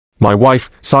My wife,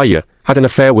 Saya, had an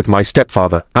affair with my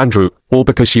stepfather, Andrew, all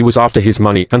because she was after his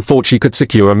money and thought she could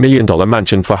secure a $1 million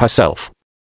mansion for herself.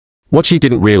 What she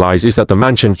didn't realize is that the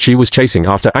mansion she was chasing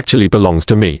after actually belongs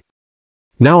to me.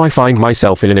 Now I find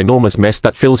myself in an enormous mess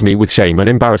that fills me with shame and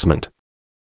embarrassment.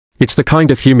 It's the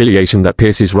kind of humiliation that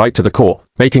pierces right to the core,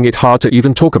 making it hard to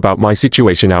even talk about my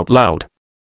situation out loud.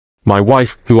 My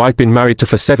wife, who I've been married to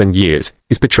for 7 years,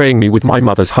 is betraying me with my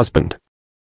mother's husband.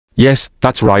 Yes,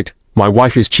 that's right, my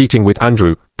wife is cheating with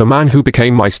Andrew, the man who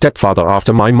became my stepfather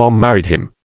after my mom married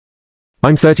him.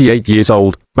 I'm 38 years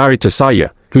old, married to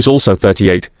Saya, who's also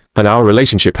 38, and our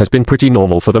relationship has been pretty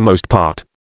normal for the most part.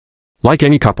 Like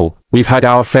any couple, we've had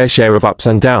our fair share of ups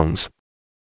and downs.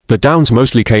 The downs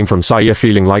mostly came from Saya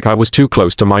feeling like I was too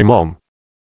close to my mom.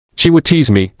 She would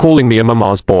tease me, calling me a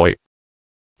mama's boy.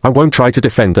 I won't try to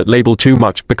defend that label too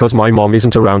much because my mom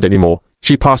isn't around anymore,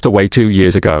 she passed away 2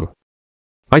 years ago.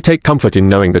 I take comfort in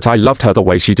knowing that I loved her the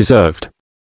way she deserved.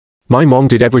 My mom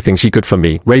did everything she could for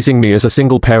me, raising me as a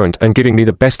single parent and giving me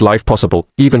the best life possible,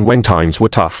 even when times were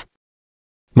tough.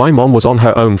 My mom was on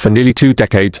her own for nearly 2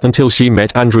 decades until she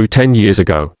met Andrew 10 years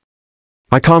ago.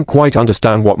 I can't quite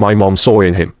understand what my mom saw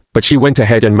in him, but she went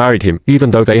ahead and married him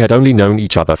even though they had only known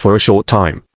each other for a short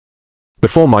time.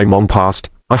 Before my mom passed,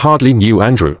 I hardly knew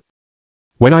Andrew.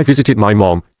 When I visited my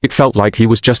mom, it felt like he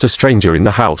was just a stranger in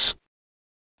the house.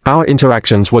 Our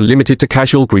interactions were limited to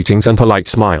casual greetings and polite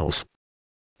smiles.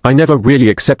 I never really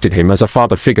accepted him as a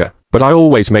father figure, but I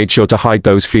always made sure to hide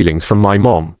those feelings from my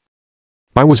mom.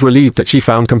 I was relieved that she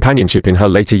found companionship in her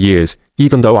later years,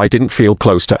 even though I didn't feel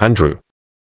close to Andrew.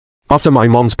 After my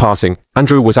mom's passing,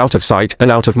 Andrew was out of sight and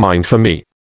out of mind for me.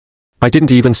 I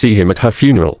didn't even see him at her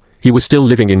funeral, he was still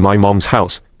living in my mom's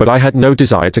house, but I had no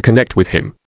desire to connect with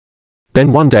him.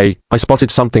 Then one day, I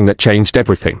spotted something that changed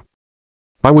everything.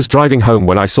 I was driving home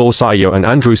when I saw Saya and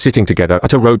Andrew sitting together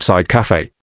at a roadside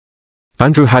cafe.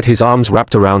 Andrew had his arms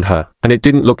wrapped around her, and it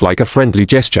didn't look like a friendly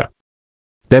gesture.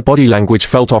 Their body language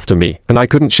felt off to me, and I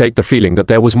couldn't shake the feeling that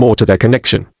there was more to their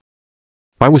connection.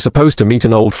 I was supposed to meet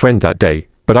an old friend that day,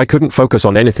 but I couldn't focus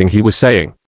on anything he was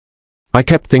saying. I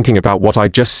kept thinking about what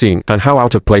I'd just seen and how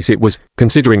out of place it was,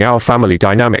 considering our family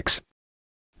dynamics.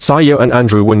 Saya and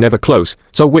Andrew were never close,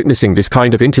 so witnessing this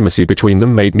kind of intimacy between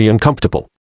them made me uncomfortable.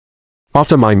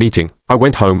 After my meeting, I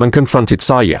went home and confronted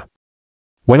Saya.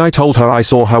 When I told her I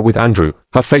saw her with Andrew,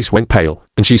 her face went pale,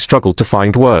 and she struggled to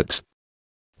find words.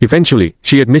 Eventually,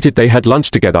 she admitted they had lunch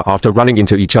together after running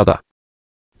into each other.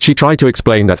 She tried to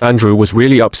explain that Andrew was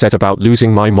really upset about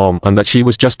losing my mom and that she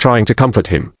was just trying to comfort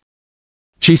him.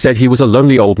 She said he was a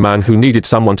lonely old man who needed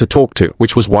someone to talk to,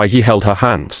 which was why he held her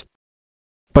hands.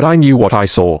 But I knew what I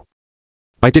saw.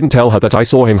 I didn't tell her that I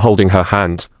saw him holding her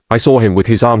hands, I saw him with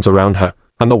his arms around her,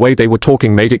 and the way they were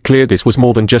talking made it clear this was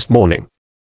more than just mourning.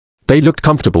 They looked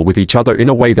comfortable with each other in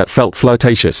a way that felt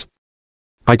flirtatious.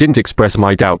 I didn't express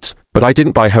my doubts, but I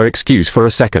didn't buy her excuse for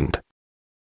a second.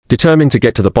 Determined to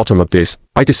get to the bottom of this,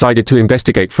 I decided to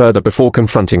investigate further before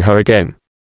confronting her again.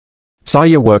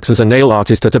 Saya works as a nail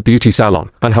artist at a beauty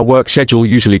salon, and her work schedule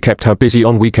usually kept her busy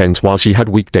on weekends while she had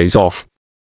weekdays off.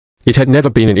 It had never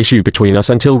been an issue between us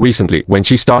until recently when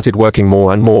she started working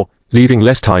more and more, leaving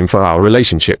less time for our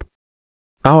relationship.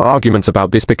 Our arguments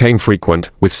about this became frequent,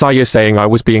 with Saya saying I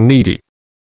was being needy.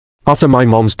 After my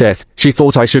mom's death, she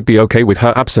thought I should be okay with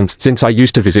her absence since I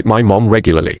used to visit my mom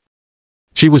regularly.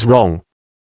 She was wrong.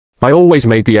 I always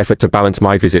made the effort to balance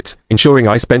my visits, ensuring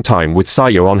I spent time with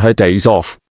Saya on her days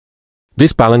off.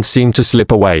 This balance seemed to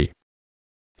slip away.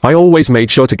 I always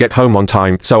made sure to get home on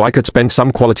time so I could spend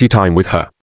some quality time with her.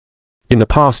 In the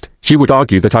past, she would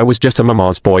argue that I was just a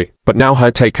mama's boy, but now her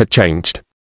take had changed.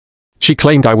 She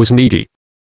claimed I was needy.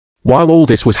 While all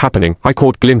this was happening, I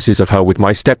caught glimpses of her with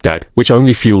my stepdad, which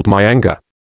only fueled my anger.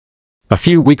 A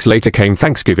few weeks later came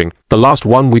Thanksgiving, the last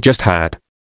one we just had.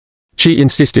 She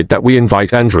insisted that we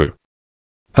invite Andrew.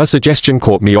 Her suggestion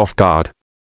caught me off guard.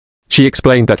 She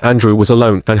explained that Andrew was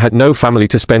alone and had no family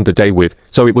to spend the day with,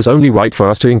 so it was only right for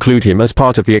us to include him as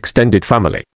part of the extended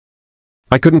family.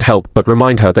 I couldn't help but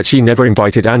remind her that she never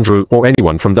invited Andrew or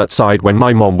anyone from that side when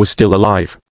my mom was still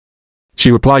alive.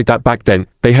 She replied that back then,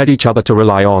 they had each other to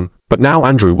rely on, but now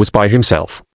Andrew was by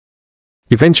himself.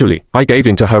 Eventually, I gave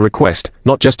in to her request,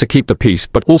 not just to keep the peace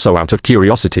but also out of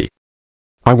curiosity.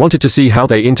 I wanted to see how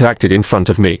they interacted in front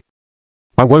of me.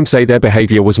 I won't say their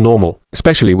behavior was normal,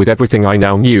 especially with everything I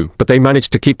now knew, but they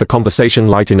managed to keep the conversation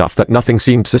light enough that nothing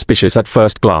seemed suspicious at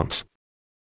first glance.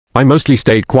 I mostly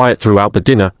stayed quiet throughout the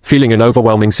dinner, feeling an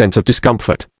overwhelming sense of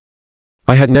discomfort.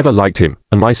 I had never liked him,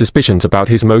 and my suspicions about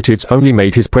his motives only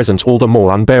made his presence all the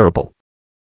more unbearable.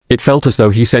 It felt as though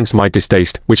he sensed my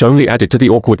distaste, which only added to the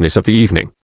awkwardness of the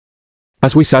evening.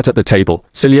 As we sat at the table,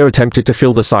 Celia attempted to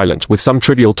fill the silence with some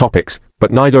trivial topics,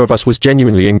 but neither of us was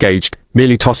genuinely engaged,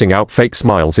 merely tossing out fake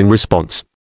smiles in response.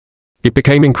 It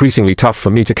became increasingly tough for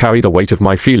me to carry the weight of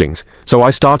my feelings, so I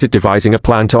started devising a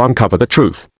plan to uncover the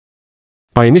truth.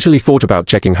 I initially thought about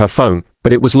checking her phone,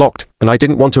 but it was locked, and I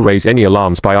didn't want to raise any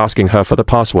alarms by asking her for the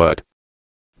password.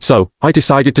 So, I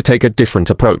decided to take a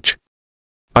different approach.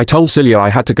 I told Celia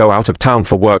I had to go out of town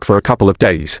for work for a couple of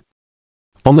days.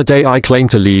 On the day I claimed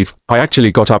to leave, I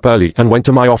actually got up early and went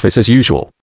to my office as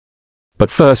usual.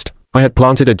 But first, I had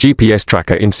planted a GPS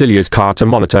tracker in Celia's car to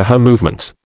monitor her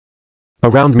movements.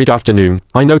 Around mid-afternoon,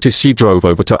 I noticed she drove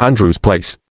over to Andrew's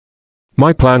place.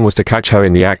 My plan was to catch her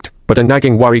in the act, but a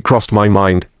nagging worry crossed my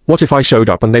mind: what if I showed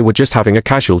up and they were just having a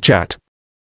casual chat?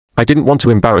 I didn't want to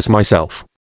embarrass myself.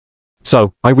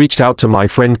 So, I reached out to my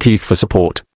friend Keith for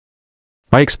support.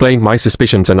 I explained my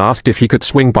suspicions and asked if he could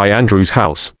swing by Andrew's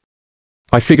house.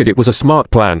 I figured it was a smart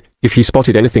plan. If he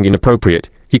spotted anything inappropriate,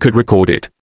 he could record it.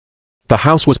 The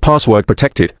house was password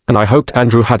protected, and I hoped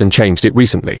Andrew hadn't changed it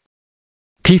recently.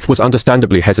 Keith was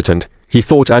understandably hesitant. He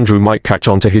thought Andrew might catch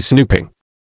on to his snooping.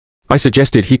 I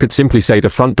suggested he could simply say the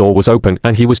front door was open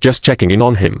and he was just checking in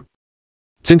on him.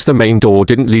 Since the main door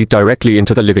didn't lead directly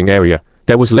into the living area,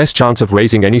 there was less chance of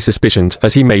raising any suspicions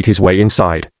as he made his way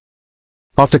inside.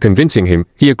 After convincing him,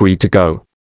 he agreed to go.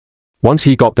 Once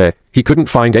he got there, he couldn't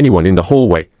find anyone in the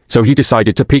hallway, so he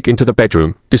decided to peek into the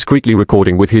bedroom, discreetly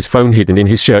recording with his phone hidden in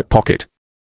his shirt pocket.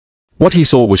 What he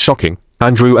saw was shocking.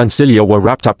 Andrew and Celia were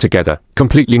wrapped up together,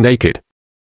 completely naked.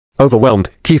 Overwhelmed,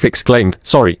 Keith exclaimed,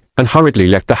 "Sorry," and hurriedly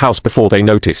left the house before they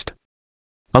noticed.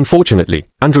 Unfortunately,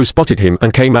 Andrew spotted him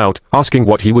and came out, asking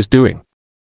what he was doing.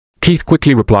 Keith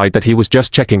quickly replied that he was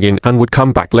just checking in and would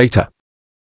come back later.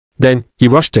 Then, he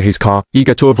rushed to his car,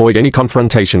 eager to avoid any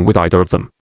confrontation with either of them.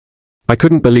 I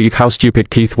couldn't believe how stupid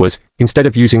Keith was. Instead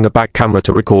of using the back camera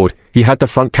to record, he had the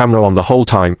front camera on the whole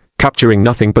time, capturing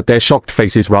nothing but their shocked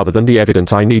faces rather than the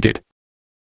evidence I needed.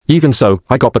 Even so,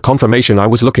 I got the confirmation I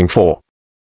was looking for.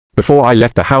 Before I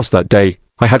left the house that day,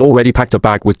 I had already packed a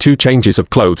bag with 2 changes of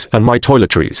clothes and my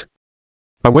toiletries.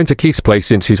 I went to Keith's place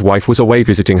since his wife was away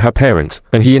visiting her parents,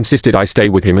 and he insisted I stay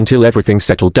with him until everything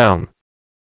settled down.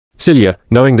 Celia,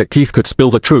 knowing that Keith could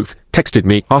spill the truth, texted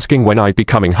me asking when I'd be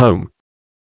coming home.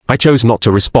 I chose not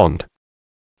to respond.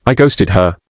 I ghosted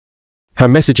her. Her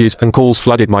messages and calls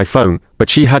flooded my phone, but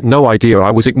she had no idea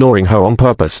I was ignoring her on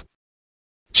purpose.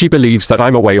 She believes that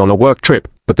I'm away on a work trip,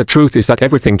 but the truth is that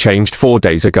everything changed 4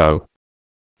 days ago.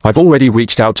 I've already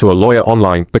reached out to a lawyer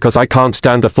online because I can't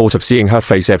stand the thought of seeing her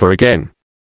face ever again.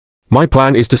 My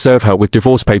plan is to serve her with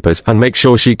divorce papers and make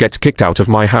sure she gets kicked out of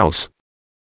my house.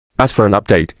 As for an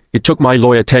update, it took my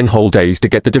lawyer 10 whole days to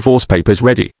get the divorce papers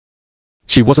ready.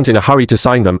 She wasn't in a hurry to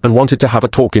sign them and wanted to have a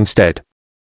talk instead.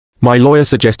 My lawyer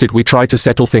suggested we try to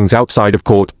settle things outside of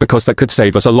court because that could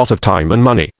save us a lot of time and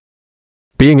money.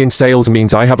 Being in sales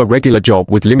means I have a regular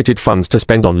job with limited funds to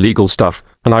spend on legal stuff,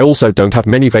 and I also don't have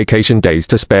many vacation days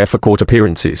to spare for court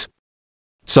appearances.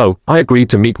 So, I agreed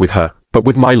to meet with her, but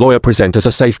with my lawyer present as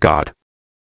a safeguard.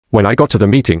 When I got to the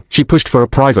meeting, she pushed for a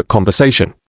private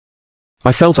conversation.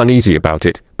 I felt uneasy about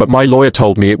it, but my lawyer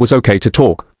told me it was okay to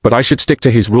talk, but I should stick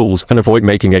to his rules and avoid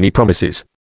making any promises.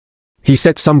 He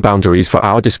set some boundaries for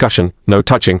our discussion: no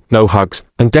touching, no hugs,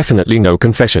 and definitely no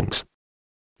confessions.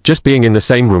 Just being in the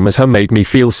same room as her made me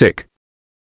feel sick.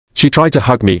 She tried to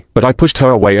hug me, but I pushed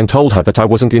her away and told her that I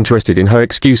wasn't interested in her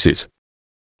excuses.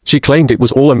 She claimed it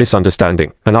was all a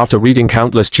misunderstanding, and after reading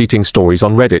countless cheating stories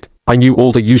on Reddit, I knew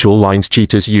all the usual lines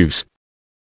cheaters use.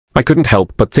 I couldn't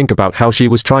help but think about how she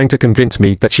was trying to convince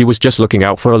me that she was just looking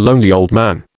out for a lonely old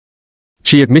man.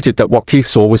 She admitted that what Keith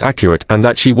saw was accurate and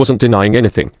that she wasn't denying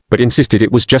anything, but insisted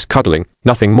it was just cuddling,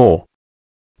 nothing more.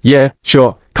 Yeah,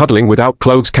 sure, cuddling without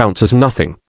clothes counts as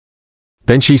nothing.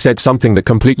 Then she said something that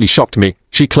completely shocked me.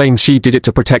 She claimed she did it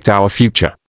to protect our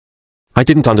future. I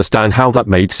didn't understand how that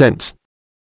made sense.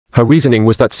 Her reasoning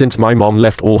was that since my mom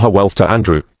left all her wealth to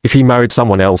Andrew, if he married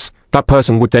someone else, that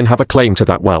person would then have a claim to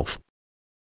that wealth.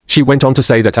 She went on to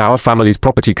say that our family's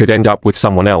property could end up with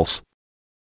someone else.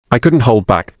 I couldn't hold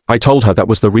back. I told her that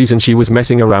was the reason she was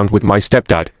messing around with my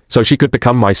stepdad, so she could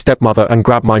become my stepmother and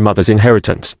grab my mother's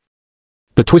inheritance.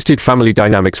 The twisted family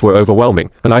dynamics were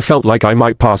overwhelming, and I felt like I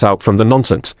might pass out from the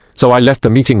nonsense, so I left the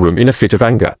meeting room in a fit of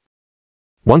anger.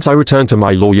 Once I returned to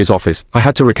my lawyer's office, I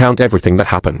had to recount everything that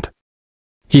happened.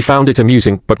 He found it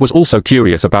amusing, but was also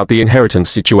curious about the inheritance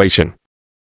situation.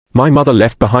 My mother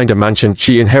left behind a mansion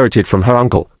she inherited from her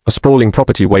uncle, a sprawling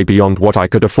property way beyond what I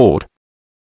could afford.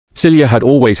 Celia had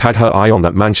always had her eye on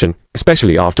that mansion,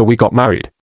 especially after we got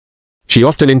married. She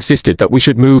often insisted that we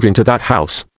should move into that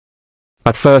house.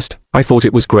 At first, I thought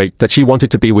it was great that she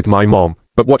wanted to be with my mom,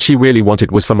 but what she really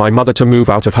wanted was for my mother to move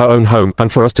out of her own home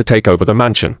and for us to take over the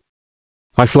mansion.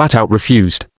 I flat out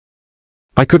refused.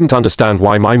 I couldn't understand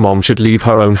why my mom should leave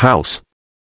her own house.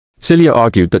 Celia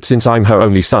argued that since I'm her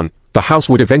only son, the house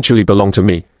would eventually belong to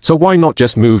me, so why not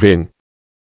just move in?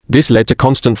 This led to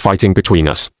constant fighting between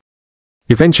us.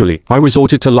 Eventually, I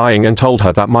resorted to lying and told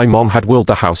her that my mom had willed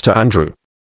the house to Andrew.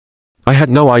 I had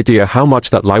no idea how much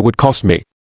that lie would cost me.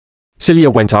 Celia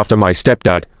went after my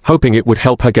stepdad, hoping it would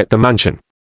help her get the mansion.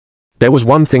 There was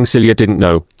one thing Celia didn't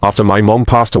know: after my mom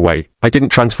passed away, I didn't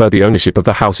transfer the ownership of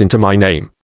the house into my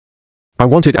name. I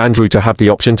wanted Andrew to have the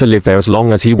option to live there as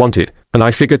long as he wanted, and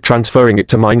I figured transferring it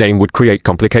to my name would create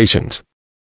complications.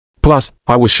 Plus,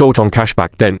 I was short on cash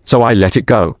back then, so I let it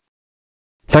go.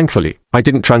 Thankfully, I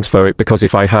didn't transfer it because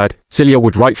if I had, Celia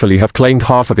would rightfully have claimed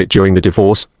half of it during the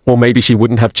divorce, or maybe she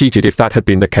wouldn't have cheated if that had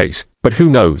been the case, but who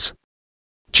knows?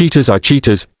 Cheaters are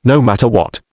cheaters, no matter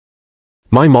what.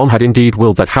 My mom had indeed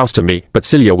willed that house to me, but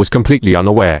Celia was completely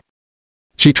unaware.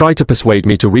 She tried to persuade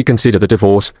me to reconsider the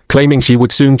divorce, claiming she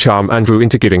would soon charm Andrew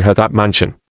into giving her that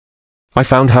mansion. I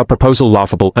found her proposal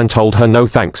laughable and told her no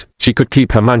thanks, she could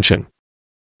keep her mansion.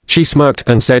 She smirked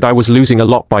and said I was losing a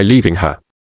lot by leaving her.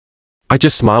 I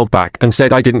just smiled back and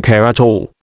said I didn't care at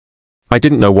all. I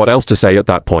didn't know what else to say at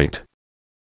that point.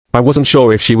 I wasn't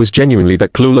sure if she was genuinely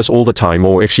that clueless all the time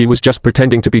or if she was just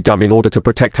pretending to be dumb in order to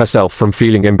protect herself from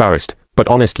feeling embarrassed, but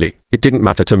honestly, it didn't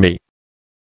matter to me.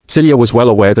 Celia was well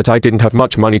aware that I didn't have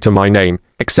much money to my name,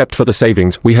 except for the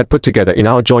savings we had put together in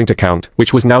our joint account,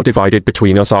 which was now divided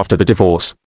between us after the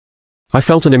divorce. I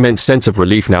felt an immense sense of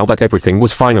relief now that everything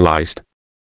was finalized.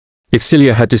 If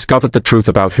Celia had discovered the truth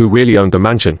about who really owned the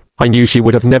mansion, I knew she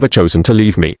would have never chosen to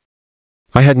leave me.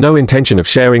 I had no intention of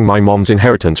sharing my mom's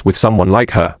inheritance with someone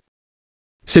like her.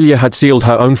 Celia had sealed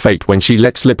her own fate when she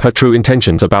let slip her true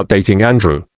intentions about dating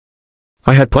Andrew.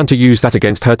 I had planned to use that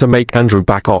against her to make Andrew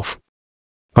back off.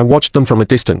 I watched them from a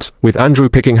distance, with Andrew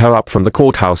picking her up from the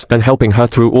courthouse and helping her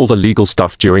through all the legal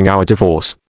stuff during our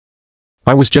divorce.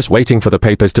 I was just waiting for the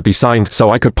papers to be signed so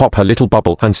I could pop her little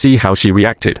bubble and see how she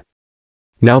reacted.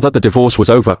 Now that the divorce was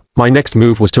over, my next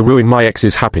move was to ruin my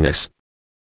ex's happiness.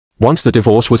 Once the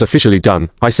divorce was officially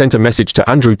done, I sent a message to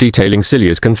Andrew detailing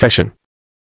Celia's confession.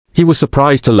 He was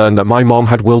surprised to learn that my mom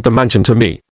had willed the mansion to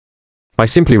me. I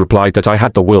simply replied that I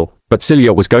had the will, but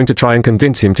Celia was going to try and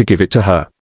convince him to give it to her.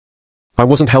 I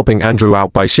wasn't helping Andrew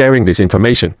out by sharing this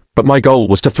information, but my goal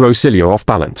was to throw Celia off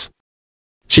balance.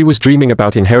 She was dreaming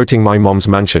about inheriting my mom's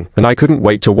mansion, and I couldn't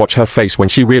wait to watch her face when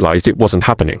she realized it wasn't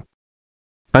happening.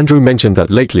 Andrew mentioned that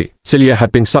lately, Celia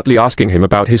had been subtly asking him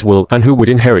about his will and who would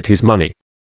inherit his money.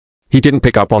 He didn't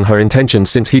pick up on her intentions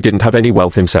since he didn't have any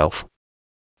wealth himself.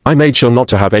 I made sure not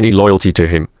to have any loyalty to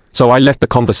him, so I left the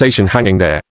conversation hanging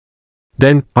there.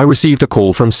 Then, I received a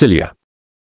call from Celia.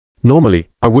 Normally,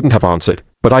 I wouldn't have answered,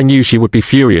 but I knew she would be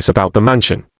furious about the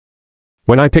mansion.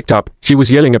 When I picked up, she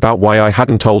was yelling about why I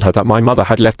hadn't told her that my mother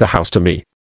had left the house to me.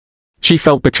 She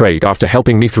felt betrayed after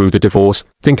helping me through the divorce,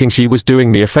 thinking she was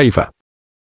doing me a favor.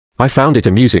 I found it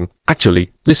amusing,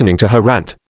 actually, listening to her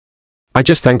rant. I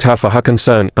just thanked her for her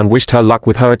concern and wished her luck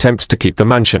with her attempts to keep the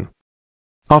mansion.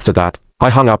 After that, I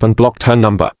hung up and blocked her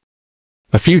number.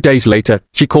 A few days later,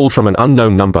 she called from an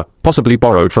unknown number, possibly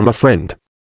borrowed from a friend.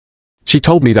 She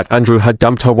told me that Andrew had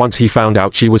dumped her once he found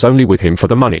out she was only with him for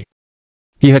the money.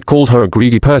 He had called her a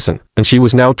greedy person, and she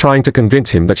was now trying to convince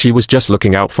him that she was just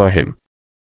looking out for him.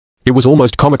 It was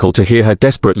almost comical to hear her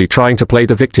desperately trying to play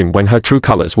the victim when her true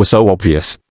colors were so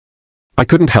obvious. I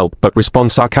couldn't help but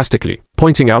respond sarcastically,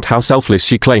 pointing out how selfless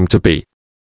she claimed to be.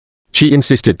 She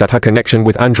insisted that her connection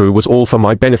with Andrew was all for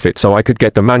my benefit so I could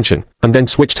get the mansion, and then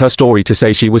switched her story to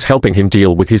say she was helping him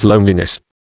deal with his loneliness.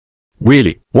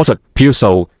 Really, what a pure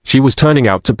soul she was turning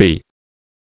out to be.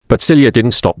 But Celia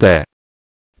didn't stop there.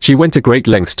 She went to great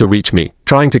lengths to reach me,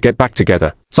 trying to get back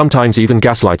together, sometimes even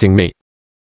gaslighting me.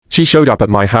 She showed up at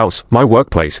my house, my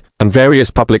workplace, and various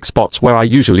public spots where I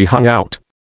usually hung out.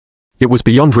 It was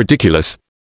beyond ridiculous.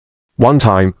 One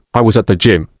time, I was at the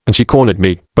gym, and she cornered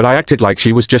me, but I acted like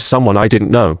she was just someone I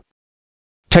didn't know.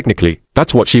 Technically,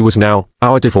 that's what she was now.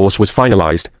 Our divorce was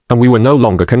finalized, and we were no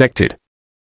longer connected.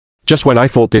 Just when I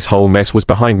thought this whole mess was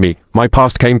behind me, my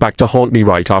past came back to haunt me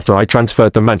right after I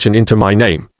transferred the mansion into my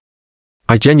name.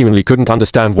 I genuinely couldn't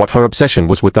understand what her obsession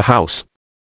was with the house.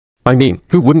 I mean,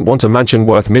 who wouldn't want a mansion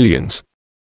worth millions?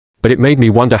 But it made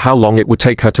me wonder how long it would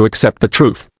take her to accept the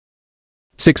truth.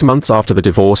 6 months after the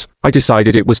divorce, I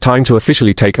decided it was time to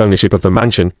officially take ownership of the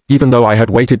mansion, even though I had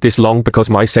waited this long because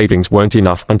my savings weren't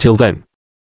enough until then.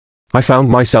 I found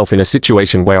myself in a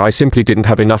situation where I simply didn't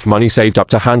have enough money saved up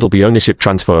to handle the ownership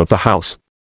transfer of the house.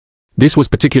 This was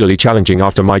particularly challenging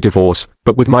after my divorce,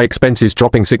 but with my expenses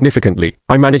dropping significantly,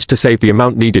 I managed to save the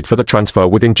amount needed for the transfer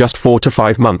within just 4 to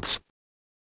 5 months.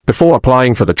 Before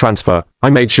applying for the transfer, I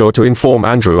made sure to inform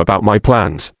Andrew about my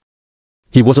plans.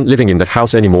 He wasn't living in that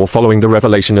house anymore following the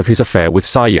revelation of his affair with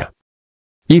Saya.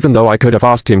 Even though I could have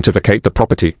asked him to vacate the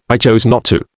property, I chose not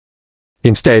to.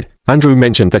 Instead, Andrew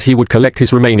mentioned that he would collect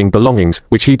his remaining belongings,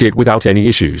 which he did without any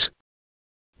issues.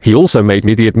 He also made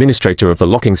me the administrator of the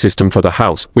locking system for the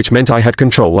house, which meant I had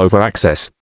control over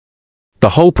access. The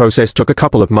whole process took a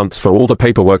couple of months for all the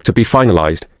paperwork to be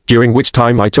finalized, during which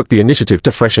time I took the initiative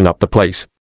to freshen up the place.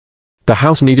 The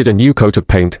house needed a new coat of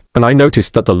paint, and I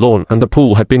noticed that the lawn and the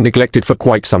pool had been neglected for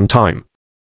quite some time.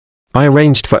 I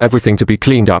arranged for everything to be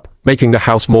cleaned up, making the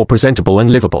house more presentable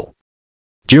and livable.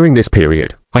 During this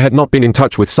period, I had not been in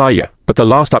touch with Saya, but the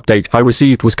last update I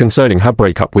received was concerning her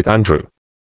breakup with Andrew.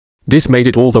 This made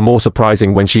it all the more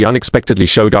surprising when she unexpectedly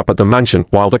showed up at the mansion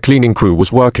while the cleaning crew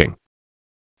was working.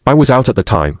 I was out at the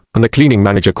time, and the cleaning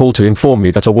manager called to inform me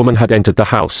that a woman had entered the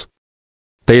house.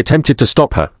 They attempted to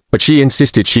stop her, but she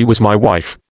insisted she was my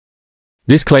wife.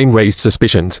 This claim raised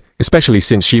suspicions, especially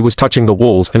since she was touching the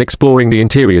walls and exploring the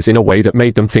interiors in a way that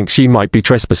made them think she might be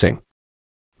trespassing.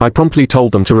 I promptly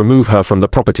told them to remove her from the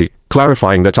property,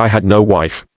 clarifying that I had no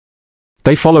wife.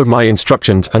 They followed my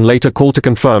instructions and later called to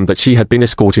confirm that she had been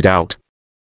escorted out.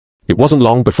 It wasn't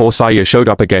long before Saya showed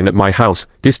up again at my house,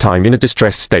 this time in a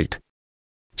distressed state.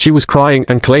 She was crying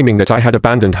and claiming that I had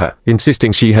abandoned her,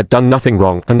 insisting she had done nothing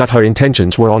wrong and that her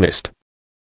intentions were honest.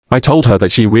 I told her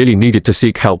that she really needed to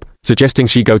seek help, suggesting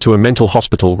she go to a mental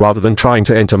hospital rather than trying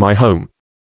to enter my home.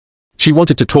 She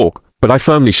wanted to talk, but I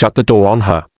firmly shut the door on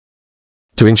her.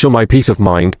 To ensure my peace of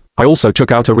mind, I also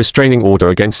took out a restraining order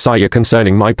against Saya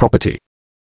concerning my property.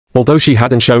 Although she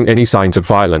hadn't shown any signs of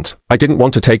violence, I didn't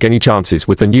want to take any chances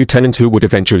with the new tenants who would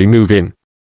eventually move in.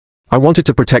 I wanted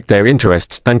to protect their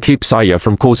interests and keep Saya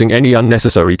from causing any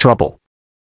unnecessary trouble.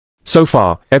 So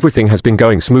far, everything has been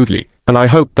going smoothly, and I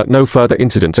hope that no further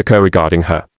incidents occur regarding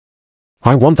her.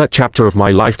 I want that chapter of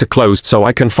my life to close so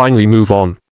I can finally move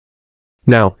on.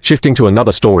 Now, shifting to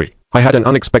another story, I had an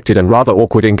unexpected and rather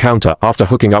awkward encounter after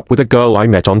hooking up with a girl I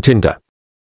met on Tinder.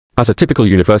 As a typical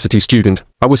university student,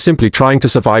 I was simply trying to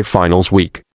survive finals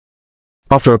week.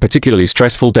 After a particularly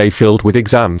stressful day filled with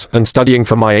exams and studying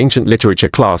for my ancient literature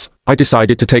class, I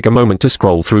decided to take a moment to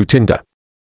scroll through Tinder.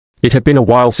 It had been a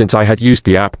while since I had used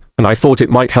the app, and I thought it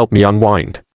might help me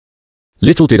unwind.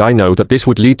 Little did I know that this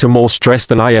would lead to more stress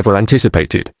than I ever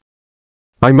anticipated.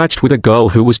 I matched with a girl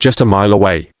who was just a mile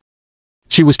away.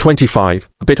 She was 25,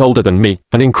 a bit older than me,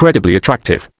 and incredibly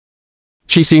attractive.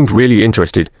 She seemed really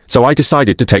interested, so I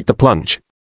decided to take the plunge.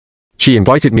 She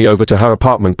invited me over to her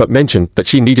apartment but mentioned that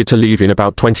she needed to leave in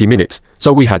about 20 minutes,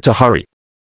 so we had to hurry.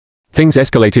 Things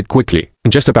escalated quickly,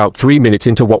 and just about 3 minutes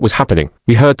into what was happening,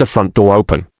 we heard the front door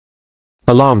open.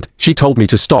 Alarmed, she told me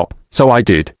to stop, so I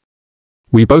did.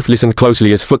 We both listened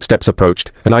closely as footsteps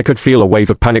approached, and I could feel a wave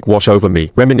of panic wash over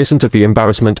me, reminiscent of the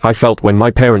embarrassment I felt when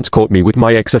my parents caught me with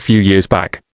my ex a few years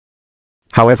back.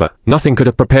 However, nothing could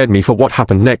have prepared me for what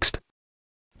happened next.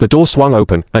 The door swung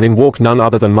open, and in walked none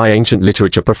other than my ancient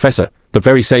literature professor, the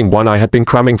very same one I had been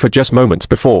cramming for just moments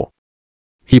before.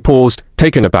 He paused,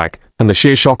 taken aback, and the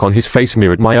sheer shock on his face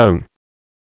mirrored my own.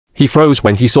 He froze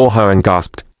when he saw her and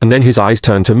gasped, and then his eyes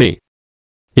turned to me.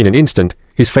 In an instant,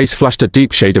 his face flushed a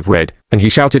deep shade of red, and he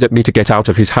shouted at me to get out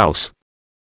of his house.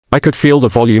 I could feel the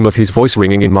volume of his voice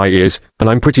ringing in my ears, and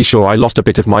I'm pretty sure I lost a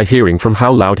bit of my hearing from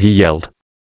how loud he yelled.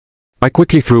 I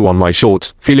quickly threw on my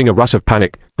shorts, feeling a rush of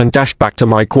panic, and dashed back to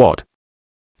my quad.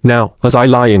 Now, as I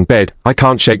lie in bed, I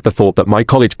can't shake the thought that my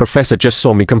college professor just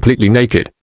saw me completely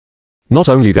naked. Not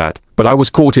only that, but I was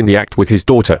caught in the act with his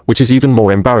daughter, which is even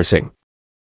more embarrassing.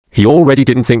 He already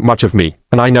didn't think much of me,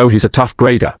 and I know he's a tough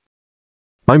grader.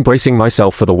 I'm bracing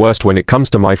myself for the worst when it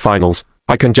comes to my finals.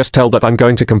 I can just tell that I'm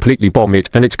going to completely bomb it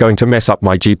and it's going to mess up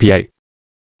my GPA.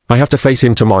 I have to face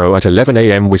him tomorrow at 11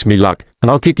 AM. Wish me luck,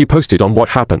 and I'll keep you posted on what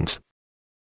happens.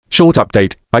 Short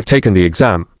update, I've taken the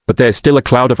exam, but there's still a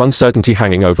cloud of uncertainty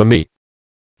hanging over me.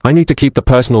 I need to keep the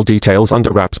personal details under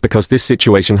wraps because this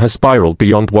situation has spiraled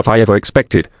beyond what I ever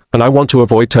expected, and I want to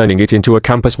avoid turning it into a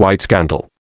campus-wide scandal.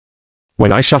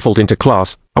 When I shuffled into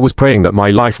class, I was praying that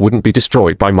my life wouldn't be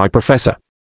destroyed by my professor.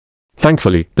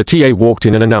 Thankfully, the TA walked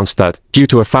in and announced that, due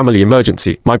to a family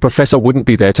emergency, my professor wouldn't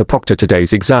be there to proctor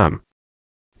today's exam.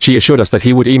 She assured us that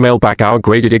he would email back our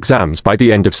graded exams by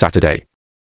the end of Saturday.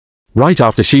 Right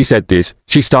after she said this,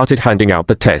 she started handing out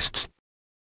the tests.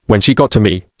 When she got to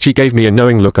me, she gave me a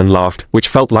knowing look and laughed, which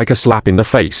felt like a slap in the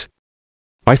face.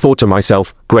 I thought to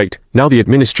myself, great, now the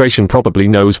administration probably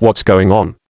knows what's going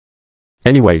on.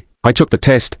 Anyway, I took the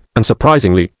test, and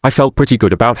surprisingly, I felt pretty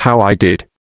good about how I did.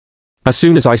 As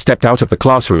soon as I stepped out of the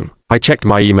classroom, I checked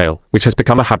my email, which has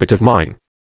become a habit of mine.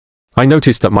 I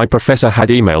noticed that my professor had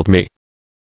emailed me.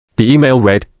 The email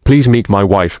read, "Please meet my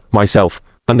wife, myself,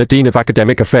 and the Dean of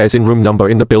Academic Affairs in room number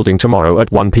in the building tomorrow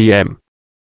at 1 p.m.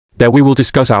 There we will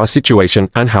discuss our situation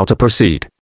and how to proceed.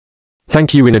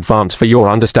 Thank you in advance for your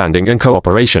understanding and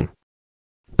cooperation.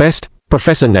 Best,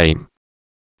 Professor Name."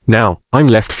 Now, I'm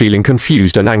left feeling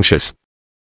confused and anxious.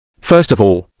 First of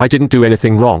all, I didn't do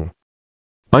anything wrong.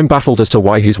 I'm baffled as to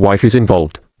why his wife is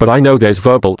involved, but I know there's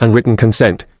verbal and written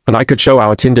consent, and I could show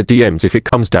our Tinder DMs if it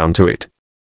comes down to it.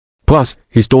 Plus,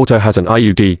 his daughter has an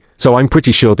IUD, so I'm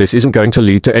pretty sure this isn't going to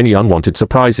lead to any unwanted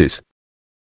surprises.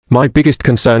 My biggest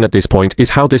concern at this point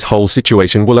is how this whole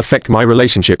situation will affect my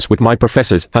relationships with my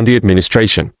professors and the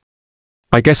administration.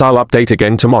 I guess I'll update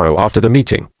again tomorrow after the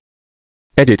meeting.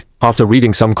 Edit, after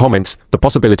reading some comments, the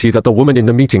possibility that the woman in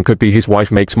the meeting could be his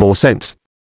wife makes more sense.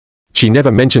 She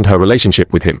never mentioned her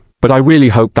relationship with him, but I really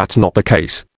hope that's not the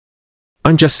case.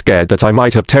 I'm just scared that I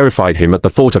might have terrified him at the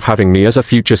thought of having me as a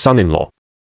future son-in-law.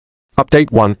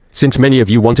 Update 1, since many of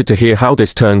you wanted to hear how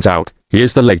this turns out,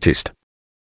 here's the latest.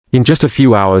 In just a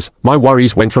few hours, my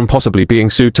worries went from possibly being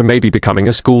sued to maybe becoming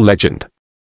a school legend.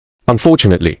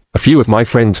 Unfortunately, a few of my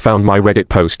friends found my Reddit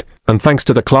post, and thanks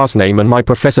to the class name and my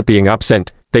professor being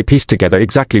absent, they pieced together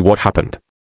exactly what happened.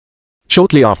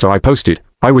 Shortly after I posted,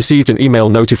 I received an email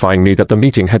notifying me that the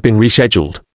meeting had been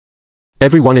rescheduled.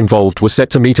 Everyone involved was set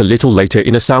to meet a little later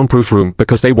in a soundproof room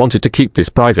because they wanted to keep this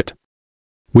private.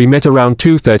 We met around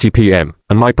 2:30 p.m.,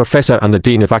 and my professor and the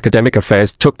Dean of Academic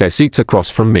Affairs took their seats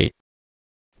across from me.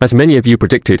 As many of you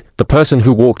predicted, the person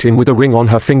who walked in with a ring on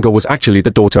her finger was actually the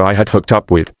daughter I had hooked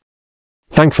up with.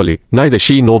 Thankfully, neither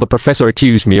she nor the professor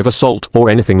accused me of assault or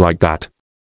anything like that.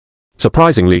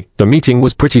 Surprisingly, the meeting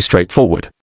was pretty straightforward.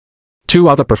 2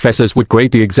 other professors would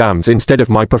grade the exams instead of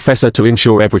my professor to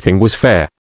ensure everything was fair.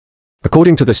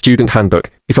 According to the student handbook,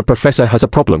 if a professor has a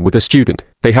problem with a student,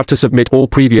 they have to submit all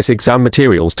previous exam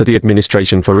materials to the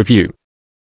administration for review.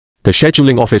 The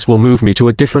scheduling office will move me to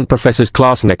a different professor's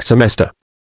class next semester.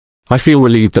 I feel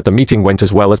relieved that the meeting went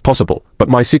as well as possible, but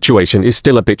my situation is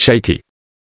still a bit shaky.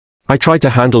 I tried to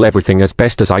handle everything as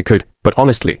best as I could, but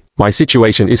honestly, my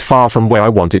situation is far from where I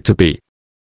want it to be.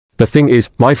 The thing is,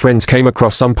 my friends came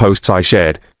across some posts I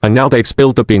shared, and now they've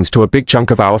spilled the beans to a big chunk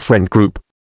of our friend group.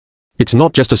 It's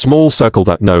not just a small circle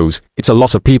that knows, it's a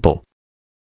lot of people.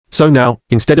 So now,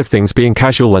 instead of things being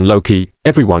casual and low-key,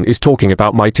 everyone is talking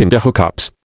about my Tinder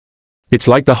hookups. It's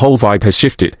like the whole vibe has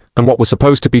shifted, and what was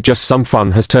supposed to be just some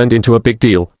fun has turned into a big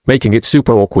deal, making it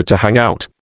super awkward to hang out.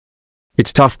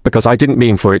 It's tough because I didn't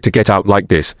mean for it to get out like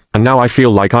this, and now I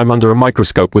feel like I'm under a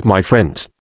microscope with my friends.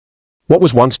 What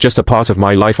was once just a part of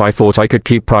my life I thought I could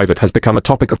keep private has become a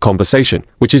topic of conversation,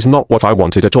 which is not what I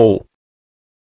wanted at all.